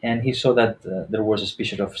 And he saw that there was a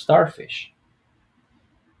species of starfish,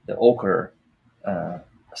 the ochre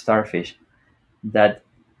starfish, that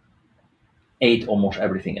ate almost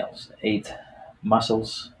everything else, ate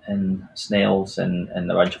mussels and snails and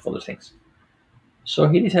a bunch of other things. So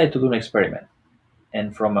he decided to do an experiment.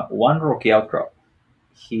 And from one rocky outcrop,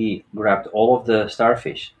 he grabbed all of the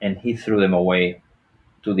starfish and he threw them away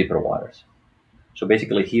to deeper waters. So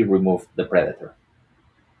basically, he removed the predator.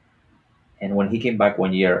 And when he came back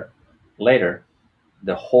 1 year later,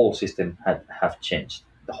 the whole system had have changed.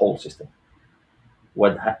 The whole system.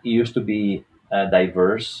 What used to be a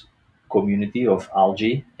diverse community of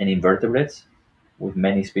algae and invertebrates with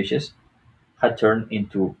many species had turned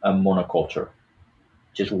into a monoculture,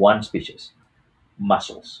 just one species,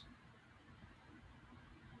 mussels.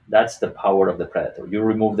 That's the power of the predator. You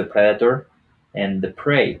remove the predator, and the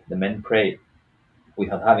prey, the main prey,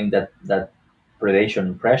 without having that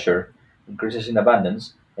predation pressure, increases in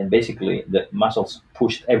abundance, and basically the mussels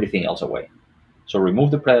push everything else away. So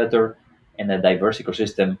remove the predator, and a diverse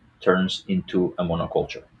ecosystem turns into a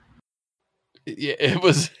monoculture. Yeah, it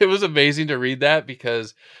was amazing to read that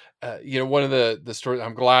because one of the stories.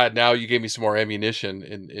 I'm glad now you gave me some more ammunition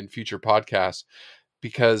in future podcasts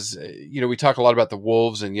because we talk a lot about the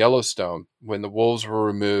wolves in Yellowstone. When the wolves were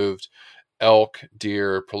removed, elk,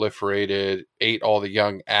 deer proliferated, ate all the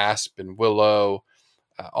young asp and willow,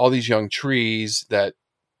 all these young trees that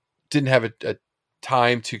didn't have a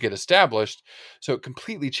time to get established. So it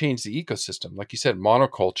completely changed the ecosystem. Like you said,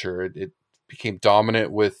 monoculture, it became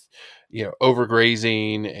dominant with,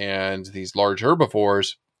 overgrazing and these large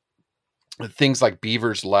herbivores. Things like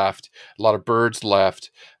beavers left, a lot of birds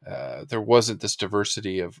left. There wasn't this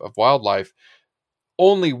diversity of wildlife.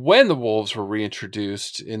 Only when the wolves were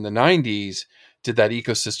reintroduced in the 90s did that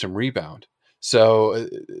ecosystem rebound. So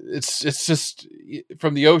it's just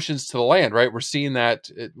from the oceans to the land, right? We're seeing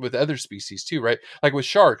that with other species too, right? Like with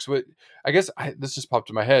sharks. This just popped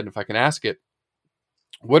in my head, and if I can ask it,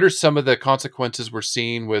 what are some of the consequences we're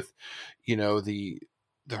seeing with, the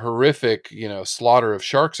horrific, slaughter of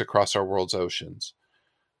sharks across our world's oceans?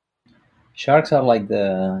 Sharks are like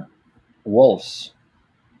the wolves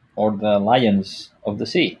or the lions of the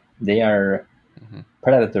sea. They are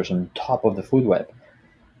predators on top of the food web,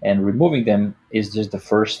 and removing them is just the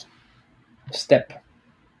first step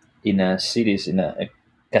in a series, in a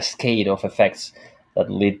cascade of effects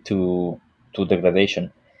that lead to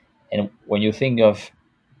degradation. And when you think of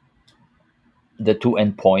the two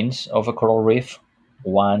endpoints of a coral reef,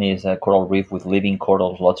 one is a coral reef with living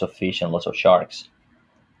corals, lots of fish and lots of sharks.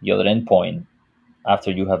 The other endpoint, after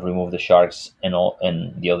you have removed the sharks and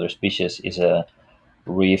the other species, is a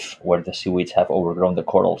reef where the seaweeds have overgrown the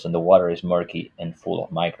corals and the water is murky and full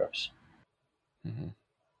of microbes. Mm-hmm.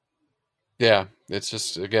 Yeah, it's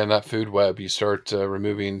just, again, that food web. You start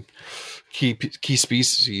removing key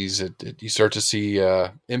species, you start to see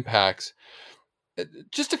impacts.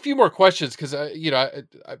 Just a few more questions because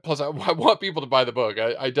plus I want people to buy the book.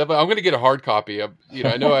 I definitely, I'm going to get a hard copy.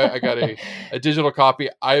 I know I got a digital copy.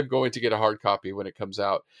 I am going to get a hard copy when it comes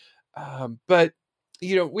out. But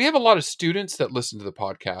we have a lot of students that listen to the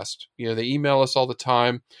podcast. They email us all the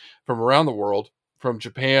time from around the world, from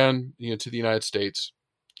Japan, to the United States,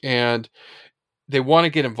 and they want to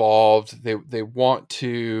get involved. They want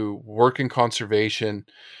to work in conservation.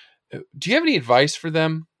 Do you have any advice for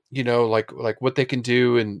them? Like what they can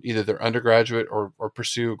do in either their undergraduate or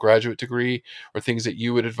pursue a graduate degree, or things that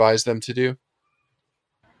you would advise them to do?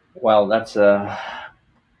 Well, that's a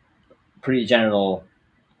pretty general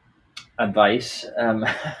Advice.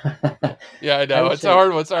 Yeah, I I know would it's a say,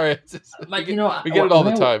 hard one. Sorry, but we get it all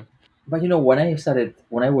the time.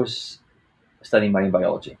 when I was studying marine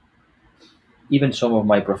biology, even some of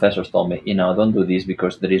my professors told me, don't do this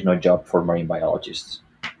because there is no job for marine biologists.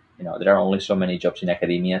 There are only so many jobs in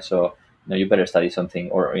academia, so you better study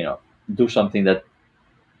something, or do something that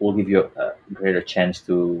will give you a greater chance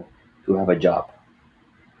to have a job.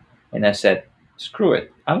 And I said, screw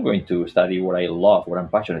it, I'm going to study what I love, what I'm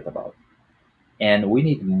passionate about. And we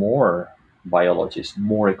need more biologists,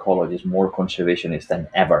 more ecologists, more conservationists than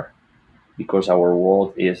ever, because our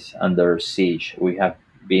world is under siege. We have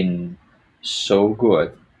been so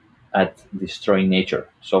good at destroying nature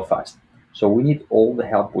so fast. So we need all the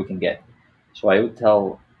help we can get. So I would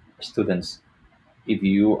tell students, if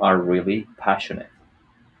you are really passionate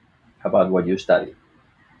about what you study,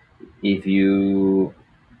 if you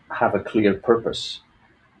have a clear purpose,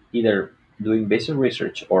 either doing basic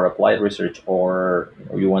research or applied research, or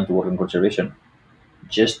you want to work in conservation,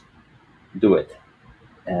 just do it.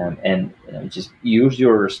 And just use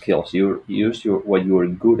your skills, use your what you're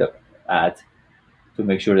good at to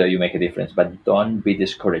make sure that you make a difference. But don't be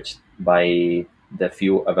discouraged by the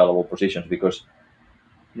few available positions, because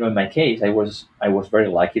in my case, I was very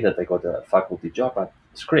lucky that I got a faculty job at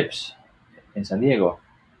Scripps in San Diego.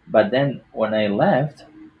 But then when I left,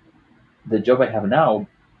 the job I have now,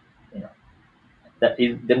 you know,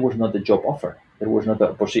 there was not a job offer. There was not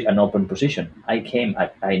an open position. I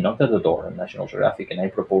knocked at the door at National Geographic, and I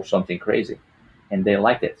proposed something crazy, and they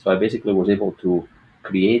liked it. So I basically was able to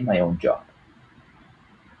create my own job.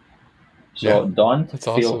 Yeah, So don't that's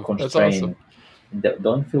feel awesome. That's awesome. constrained.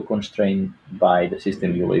 Don't feel constrained by the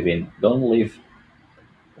system you live in. Don't live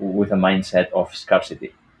with a mindset of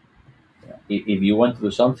scarcity. If you want to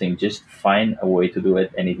do something, just find a way to do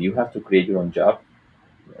it. And if you have to create your own job,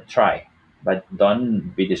 try. But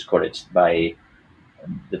don't be discouraged by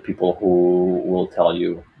the people who will tell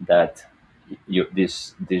you that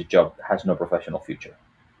this job has no professional future.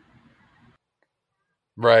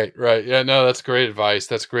 Right, right. Yeah, no, that's great advice.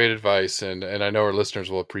 That's great advice, and I know our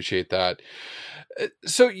listeners will appreciate that.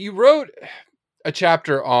 So you wrote a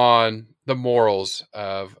chapter on the morals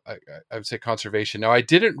of, I would say, conservation. Now, I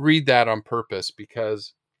didn't read that on purpose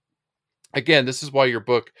because, again, this is why your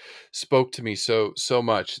book spoke to me so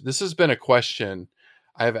much. This has been a question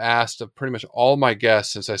I've asked of pretty much all my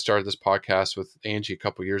guests since I started this podcast with Angie a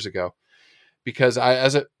couple years ago. Because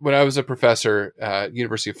when I was a professor at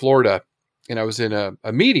University of Florida, and I was in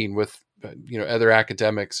a meeting with other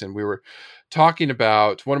academics, and we were talking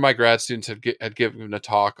about, one of my grad students had given a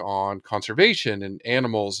talk on conservation and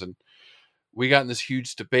animals, and we got in this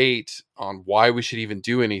huge debate on why we should even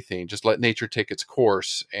do anything, just let nature take its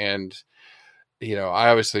course. And I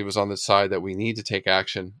obviously was on the side that we need to take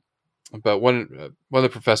action. But one of the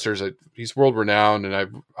professors, he's world renowned, and I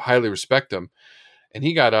highly respect him. And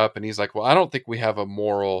he got up and he's like, well, I don't think we have a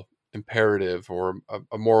moral imperative or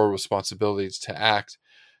a moral responsibility to act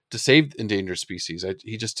to save endangered species.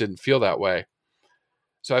 He just didn't feel that way.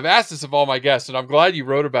 So I've asked this of all my guests, and I'm glad you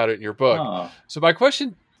wrote about it in your book. Oh, So my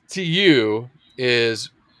question to you is,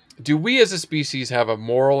 do we as a species have a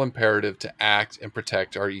moral imperative to act and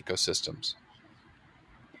protect our ecosystems?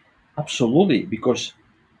 absolutely, because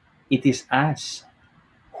it is us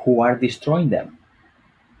who are destroying them.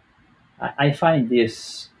 I find uh,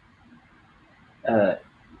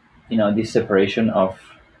 this separation of,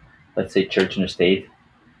 let's say, church and state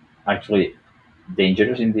actually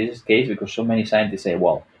dangerous in this case, because so many scientists say,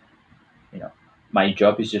 well, you know, my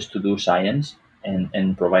job is just to do science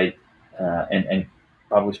and provide and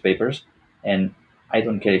publish papers, and I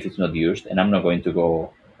don't care if it's not used, and I'm not going to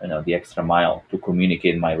go the extra mile to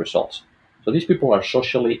communicate my results. So these people are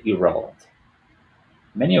socially irrelevant.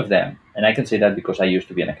 Many of them, and I can say that because I used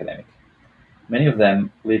to be an academic, many of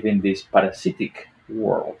them live in this parasitic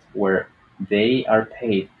world where they are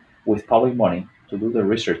paid with public money to do the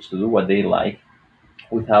research, to do what they like,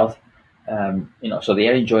 without, so they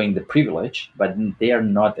are enjoying the privilege, but they are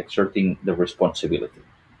not exerting the responsibility.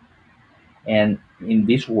 And in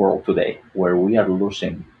this world today, where we are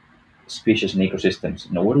losing species and ecosystems,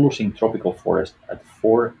 we're losing tropical forest at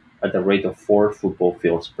the rate of 4 football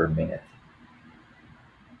fields per minute.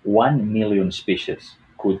 1 million species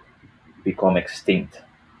could become extinct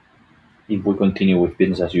if we continue with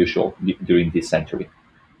business as usual during this century.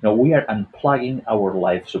 Now we are unplugging our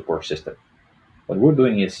life support system. What we're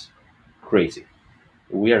doing is crazy.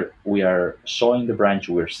 We are sawing the branch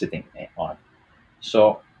we're sitting on.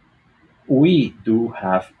 So we do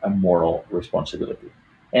have a moral responsibility.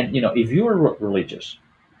 And if you are religious,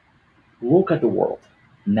 look at the world.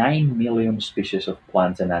 9 million species of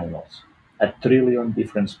plants and animals. a trillion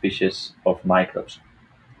different species of microbes.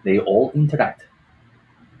 They all interact,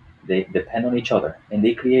 they depend on each other, and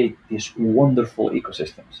they create these wonderful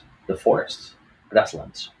ecosystems. The forests,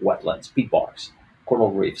 grasslands, wetlands, peat bogs,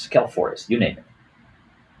 coral reefs, kelp forests, you name it.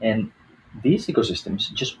 And these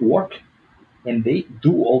ecosystems just work, and they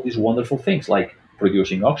do all these wonderful things like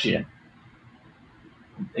producing oxygen,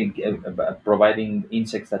 providing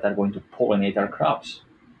insects that are going to pollinate our crops,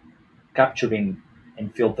 capturing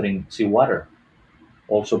and filtering seawater,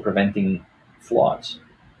 also preventing floods,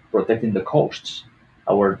 protecting the coasts,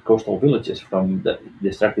 our coastal villages from the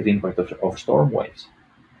destructive impact of storm waves.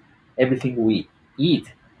 Everything we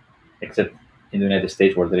eat, except in the United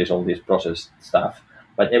States where there is all this processed stuff,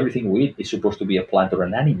 but everything we eat is supposed to be a plant or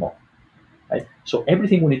an animal, right? So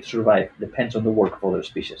everything we need to survive depends on the work of other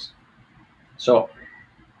species. So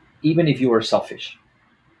even if you are selfish,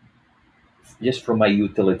 just from a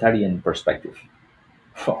utilitarian perspective,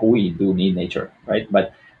 we do need nature, right?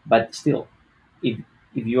 But still, if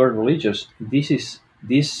you are religious,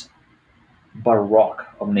 this baroque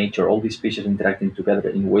of nature, all these species interacting together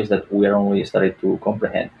in ways that we are only starting to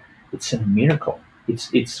comprehend. It's a miracle.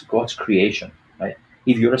 It's God's creation, right?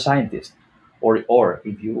 If you're a scientist, or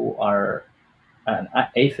if you are an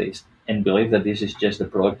atheist and believe that this is just the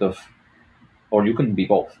product of, or you can be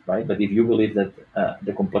both, right? But if you believe that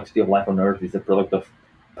the complexity of life on Earth is the product of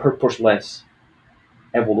purposeless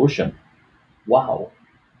evolution, wow,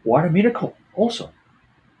 what a miracle! Also,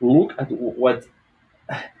 look at what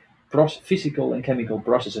physical and chemical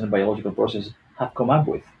processes and biological processes have come up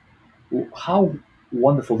with. How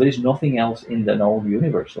wonderful! There is nothing else in the known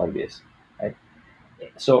universe like this, right?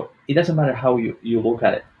 So it doesn't matter how you look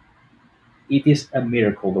at it. It is a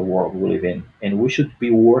miracle, the world we live in, and we should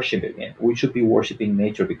be worshiping it. We should be worshiping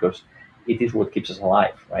nature because it is what keeps us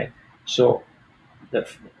alive, right? So,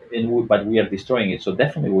 but we are destroying it. So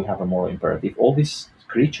definitely we have a moral imperative. All these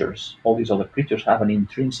creatures, all these other creatures have an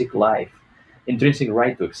intrinsic life, intrinsic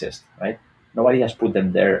right to exist, right? Nobody has put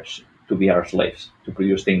them there to be our slaves, to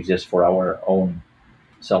produce things just for our own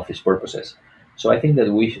selfish purposes. So I think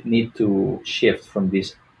that we need to shift from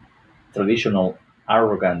this traditional,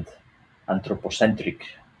 arrogant, anthropocentric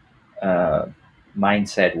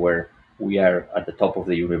mindset where we are at the top of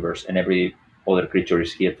the universe and every other creature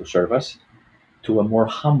is here to serve us, to a more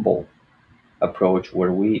humble approach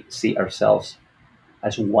where we see ourselves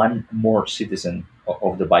as one more citizen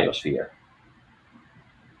of the biosphere.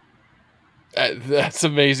 That's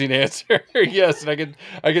amazing answer. Yes, and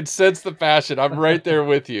I can sense the passion. I'm right there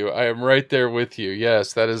with you. I am right there with you.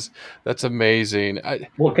 Yes, that's amazing.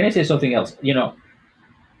 Well, can I say something else?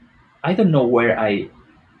 I don't know where I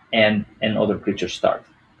and other creatures start.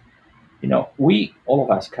 We all of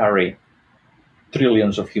us carry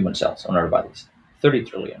trillions of human cells on our bodies, 30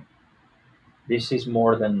 trillion. This is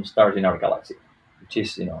more than stars in our galaxy, which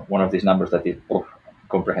is one of these numbers that is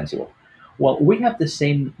comprehensible. Well, we have the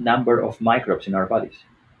same number of microbes in our bodies,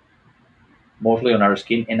 mostly on our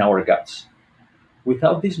skin and our guts.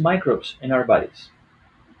 Without these microbes in our bodies,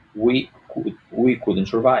 we couldn't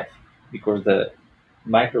survive because the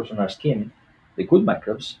microbes on our skin, the good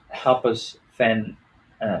microbes, help us fend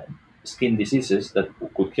skin diseases that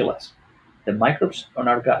could kill us. The microbes on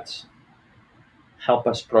our guts help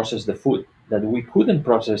us process the food that we couldn't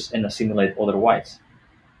process and assimilate otherwise.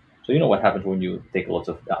 So you know what happens when you take lots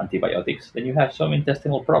of antibiotics? Then you have some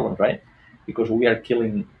intestinal problems, right? Because we are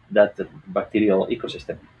killing that bacterial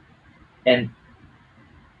ecosystem. And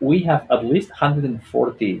we have at least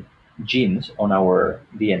 140 genes on our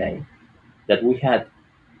DNA that we have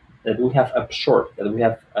absorbed, that we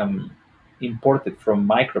have imported from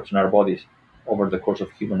microbes in our bodies over the course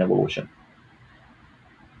of human evolution.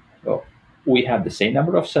 So we have the same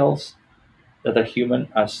number of cells that are human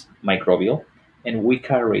as microbial, and we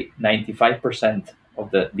carry 95% of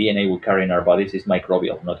the DNA we carry in our bodies is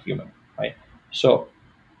microbial, not human, right? So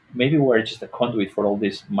maybe we're just a conduit for all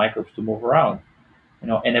these microbes to move around,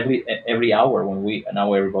 and every hour when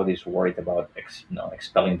now everybody's worried about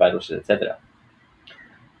expelling viruses, etc.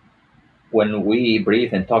 When we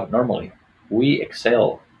breathe and talk normally, we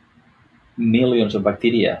exhale millions of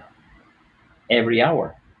bacteria every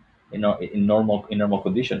hour, in normal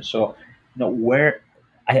conditions. So, where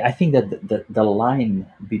I think that the line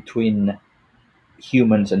between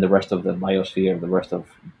humans and the rest of the biosphere, the rest of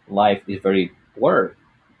life, is very blurred.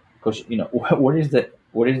 Because what is the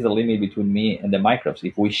limit between me and the microbes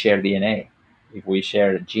if we share DNA, if we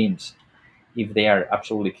share genes, if they are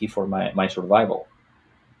absolutely key for my survival?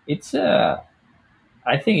 It's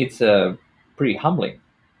I think it's pretty humbling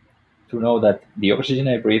to know that the oxygen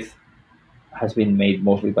I breathe has been made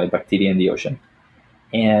mostly by bacteria in the ocean,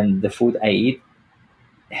 and the food I eat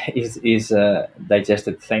is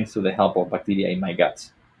digested thanks to the help of bacteria in my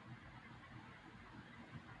guts.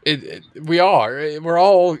 We're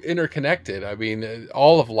all interconnected. I mean,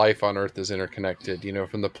 all of life on Earth is interconnected,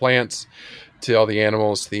 from the plants to all the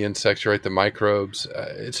animals, to the insects, right? The microbes.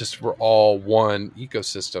 It's just, we're all one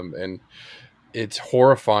ecosystem, and it's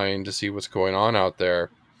horrifying to see what's going on out there.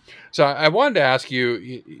 So I wanted to ask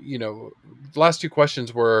you, the last two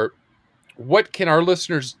questions were, what can our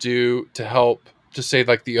listeners do to help, to say,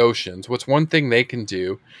 like, the oceans? What's one thing they can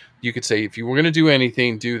do? You could say, if you were going to do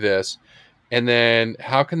anything, do this. And then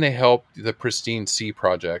how can they help the Pristine Sea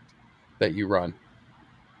project that you run?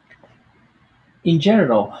 In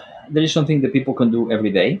general, there is something that people can do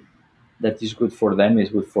every day that is good for them, is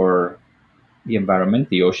good for the environment,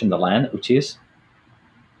 the ocean, the land, which is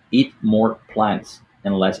eat more plants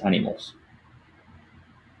and less animals.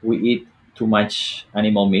 We eat too much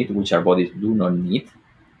animal meat, which our bodies do not need,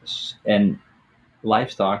 and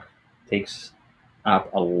livestock takes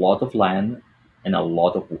up a lot of land and a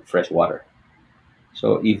lot of fresh water.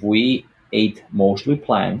 So if we ate mostly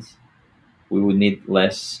plants, we would need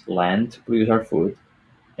less land to produce our food,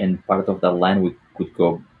 and part of that land we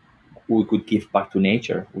could give back to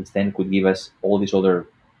nature, which then could give us all these other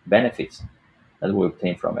benefits that we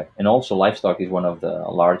obtain from it. And also, livestock is one of the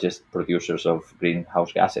largest producers of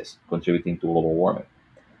greenhouse gases, contributing to global warming.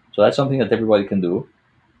 So that's something that everybody can do,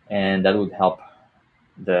 and that would help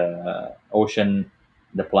the ocean,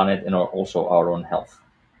 the planet, and also our own health.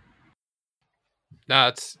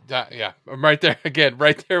 No, yeah, I'm right there again,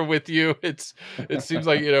 right there with you. It seems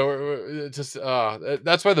like, just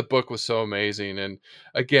that's why the book was so amazing. And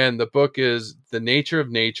again, the book is The Nature of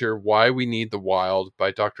Nature: Why We Need the Wild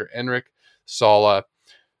by Dr. Enric Sala.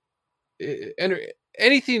 And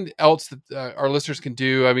anything else that our listeners can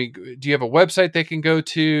do? I mean, do you have a website they can go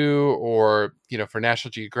to, or, for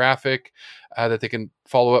National Geographic, that they can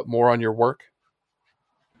follow up more on your work?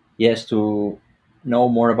 Yes, to know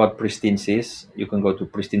more about Pristine Seas, you can go to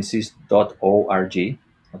pristineseas.org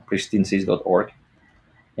or pristineseas.org.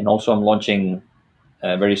 And also, I'm launching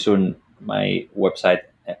very soon my website,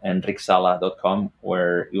 enricsala.com,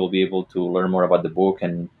 where you'll be able to learn more about the book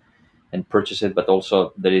and purchase it. But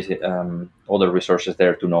also, there is other resources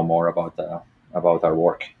there to know more about our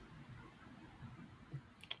work.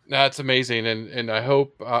 That's amazing, and I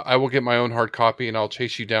hope I will get my own hard copy, and I'll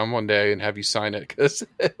chase you down one day and have you sign it, because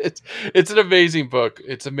it's an amazing book.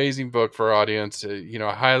 It's an amazing book for our audience. I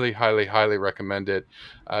highly, highly, highly recommend it.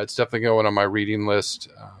 It's definitely going on my reading list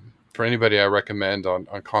for anybody I recommend on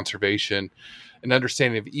conservation and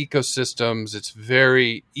understanding of ecosystems. It's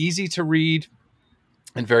very easy to read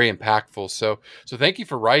and very impactful. So thank you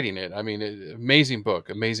for writing it. I mean, amazing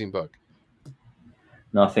book.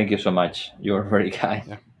 No, thank you so much. You're very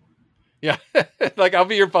kind. Yeah, like, I'll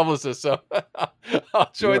be your publicist, so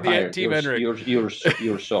I'll join the hired. team, Enric.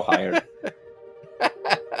 You're so hired.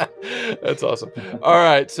 That's awesome. All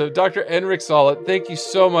right, so Dr. Enric Sala, thank you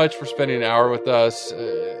so much for spending an hour with us.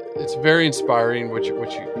 It's very inspiring what you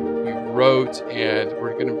wrote, and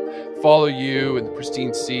we're going to follow you in the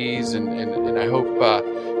Pristine Seas, and I hope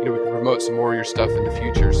we can promote some more of your stuff in the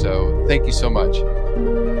future. So thank you so much.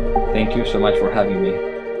 Thank you so much for having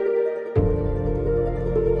me.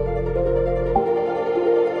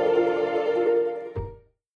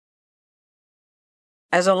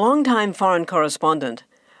 As a longtime foreign correspondent,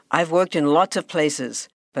 I've worked in lots of places,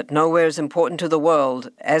 but nowhere as important to the world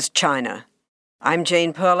as China. I'm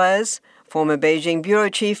Jane Perlez, former Beijing bureau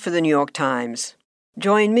chief for the New York Times.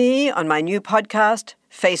 Join me on my new podcast,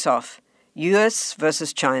 Face Off, U.S.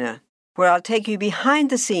 versus China, where I'll take you behind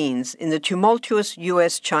the scenes in the tumultuous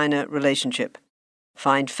U.S.-China relationship.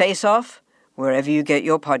 Find Face Off wherever you get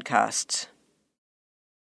your podcasts.